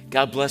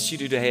 God bless you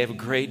today. Have a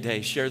great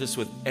day. Share this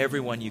with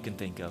everyone you can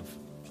think of.